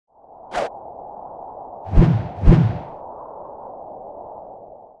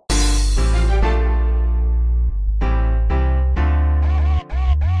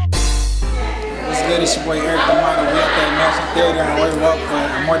It's your boy Eric the Model. We at that National Theater and we walk for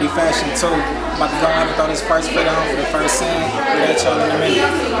Amor De Fashion II. About to go in and throw this first fit on for the first scene. We'll let y'all in a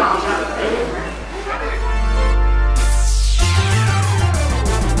minute.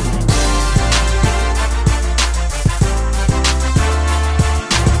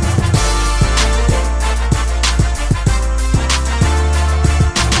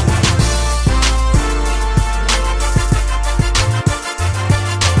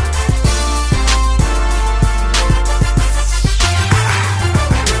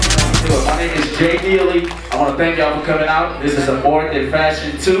 Jay Neely, I want to thank y'all for coming out. This is Amor De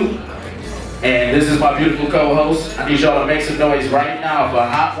Fashion II, and this is my beautiful co-host. I need y'all to make some noise right now for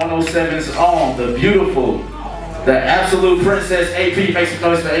Hot 107's own, the beautiful, the absolute princess AP. Make some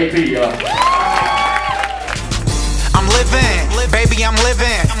noise for AP, y'all. I'm living, baby, I'm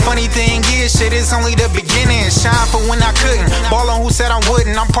living. Funny thing is, shit is only the beginning. Shine for when I couldn't, ball on who said I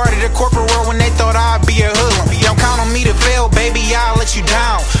wouldn't. I'm part of the corporate world when they thought I'd be a hoodlum. Don't count on me to fail, baby, I'll let you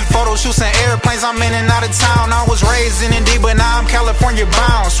down. Photo shoots and airplanes, I'm in and out of town. I was raised in Indy, but now I'm California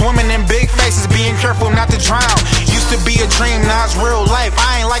bound. Swimming in big faces, being careful not to drown. Used to be a dream, now it's real life.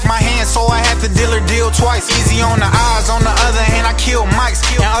 I ain't like my hands, so I had to deal twice. Easy on the eyes, on the other hand, I kill mics.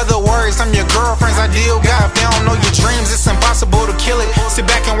 In other words, I'm your girlfriend's ideal guy. If they don't know your dreams, it's impossible to kill it. Sit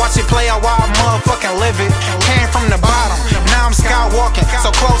back and watch it play out while I motherfucking live it. Came from the bottom, now I'm skywalking.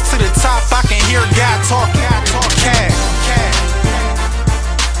 So close to the top, I can hear God talking.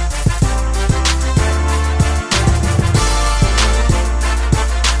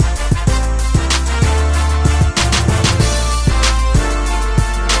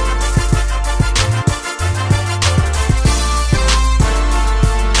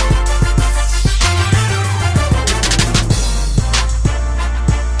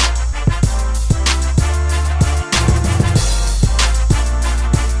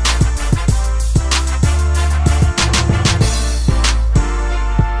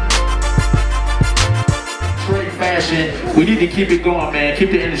 We need to keep it going, man.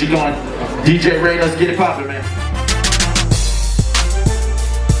 Keep the energy going. DJ Ray, let's get it poppin', man.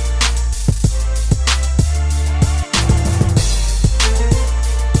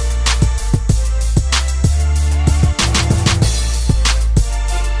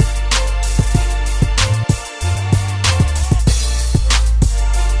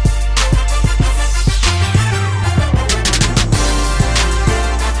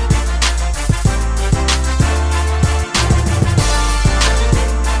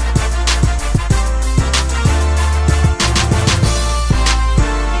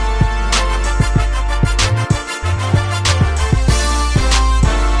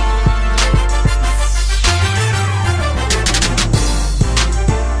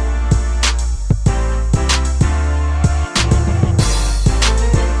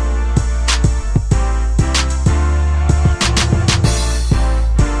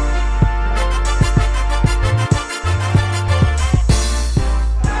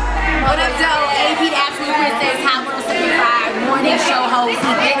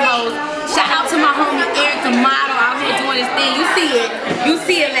 Shout out to my homie Eric the Model out here doing his thing. You see it. You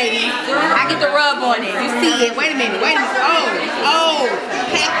see it, ladies. I get the rub on it. You see it. Wait a minute. Oh,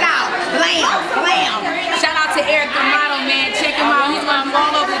 packed out. Blam, blam.